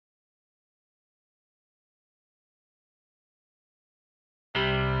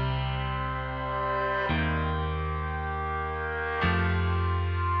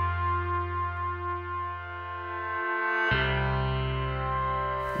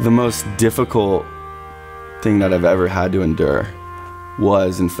The most difficult thing that I've ever had to endure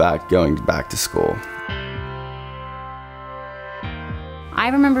was, in fact, going back to school. I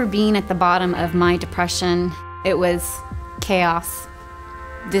remember being at the bottom of my depression. It was chaos,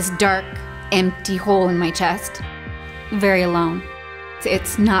 this dark, empty hole in my chest, very alone.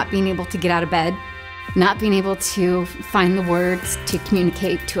 It's not being able to get out of bed, not being able to find the words to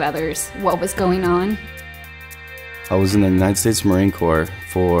communicate to others what was going on. I was in the United States Marine Corps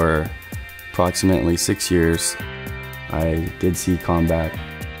for approximately 6 years. I did see combat.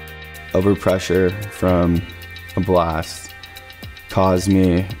 Overpressure from a blast caused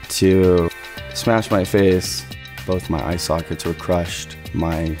me to smash my face. Both my eye sockets were crushed.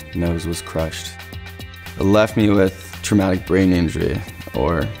 My nose was crushed. It left me with traumatic brain injury,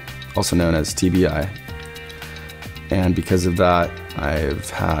 or also known as TBI. And because of that, I've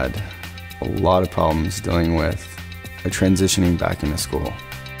had a lot of problems dealing with transitioning back into school.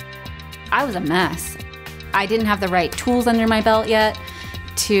 I was a mess. I didn't have the right tools under my belt yet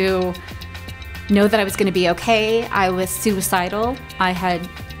to know that I was going to be okay. I was suicidal. I had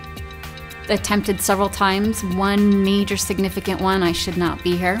attempted several times. One major significant one, I should not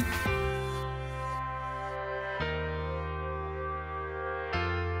be here.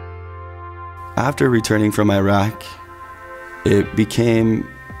 After returning from Iraq, it became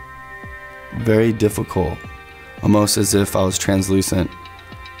very difficult, almost as if I was translucent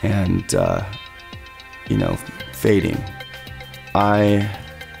and, fading. I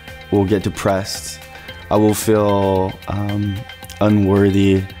will get depressed. I will feel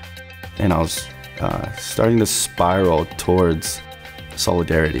unworthy, and I was starting to spiral towards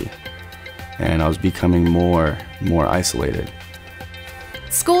solidarity, and I was becoming more isolated.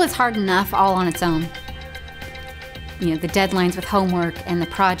 School is hard enough all on its own. The deadlines with homework and the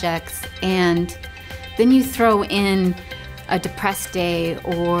projects, and then you throw in a depressed day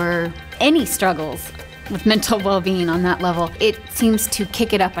or any struggles with mental well-being on that level. It seems to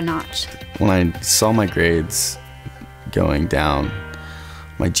kick it up a notch. When I saw my grades going down,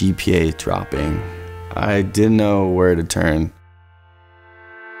 my GPA dropping, I didn't know where to turn.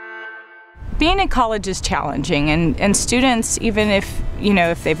 Being in college is challenging, and students, even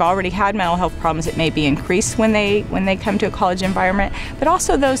if they've already had mental health problems, it may be increased when they come to a college environment. But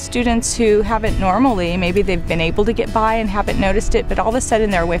also those students who haven't normally, maybe they've been able to get by and haven't noticed it, but all of a sudden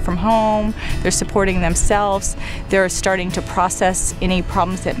they're away from home, they're supporting themselves, they're starting to process any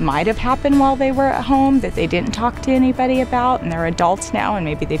problems that might have happened while they were at home that they didn't talk to anybody about, and they're adults now, and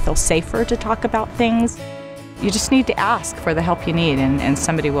maybe they feel safer to talk about things. You just need to ask for the help you need, and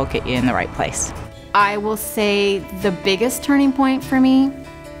somebody will get you in the right place. I will say the biggest turning point for me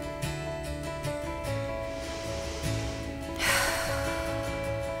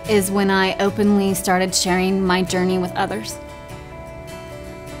is when I openly started sharing my journey with others.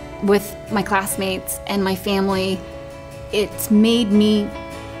 With my classmates and my family, it's made me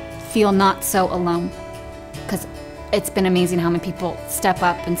feel not so alone, because it's been amazing how many people step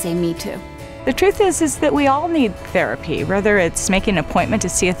up and say, "Me too." The truth is that we all need therapy, whether it's making an appointment to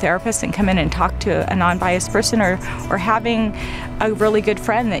see a therapist and come in and talk to a non-biased person, or having a really good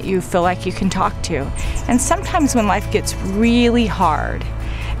friend that you feel like you can talk to. And sometimes when life gets really hard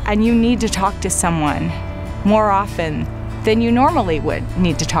and you need to talk to someone more often than you normally would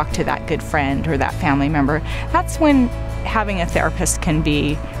need to talk to that good friend or that family member, that's when having a therapist can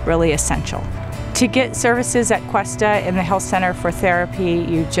be really essential. To get services at Cuesta in the Health Center for therapy,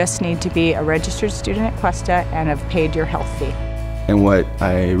 you just need to be a registered student at Cuesta and have paid your health fee. And what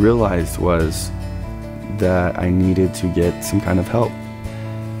I realized was that I needed to get some kind of help.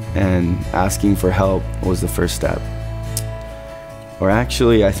 And asking for help was the first step. Or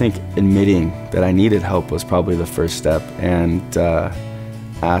actually, I think admitting that I needed help was probably the first step, and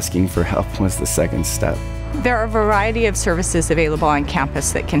asking for help was the second step. There are a variety of services available on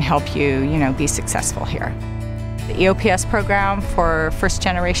campus that can help you, be successful here. The EOPS program for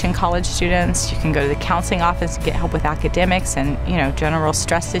first-generation college students. You can go to the counseling office and get help with academics and, general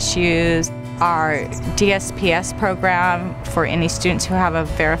stress issues. Our DSPS program for any students who have a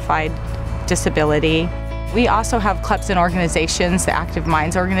verified disability. We also have clubs and organizations. The Active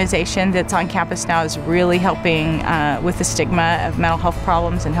Minds organization that's on campus now is really helping with the stigma of mental health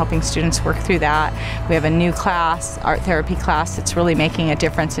problems and helping students work through that. We have a new class, art therapy class, that's really making a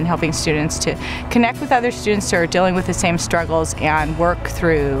difference in helping students to connect with other students who are dealing with the same struggles and work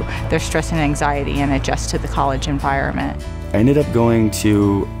through their stress and anxiety and adjust to the college environment. I ended up going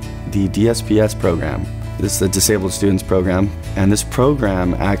to the DSPS program. This is the Disabled Students Program, and this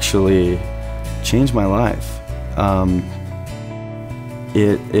program actually changed my life.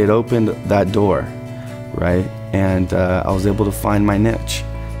 It opened that door, right? And I was able to find my niche.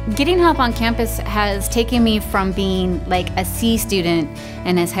 Getting help on campus has taken me from being like a C student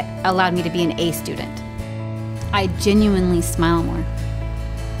and has allowed me to be an A student. I genuinely smile more,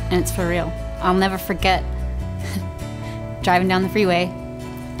 and it's for real. I'll never forget driving down the freeway,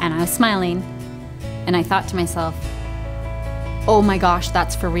 and I was smiling, and I thought to myself, oh my gosh,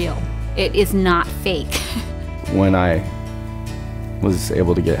 that's for real. It is not fake. When I was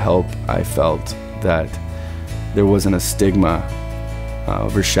able to get help, I felt that there wasn't a stigma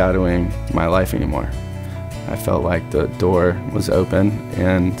overshadowing my life anymore. I felt like the door was open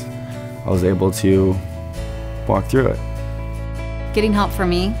and I was able to walk through it. Getting help for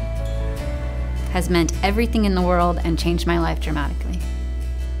me has meant everything in the world and changed my life dramatically.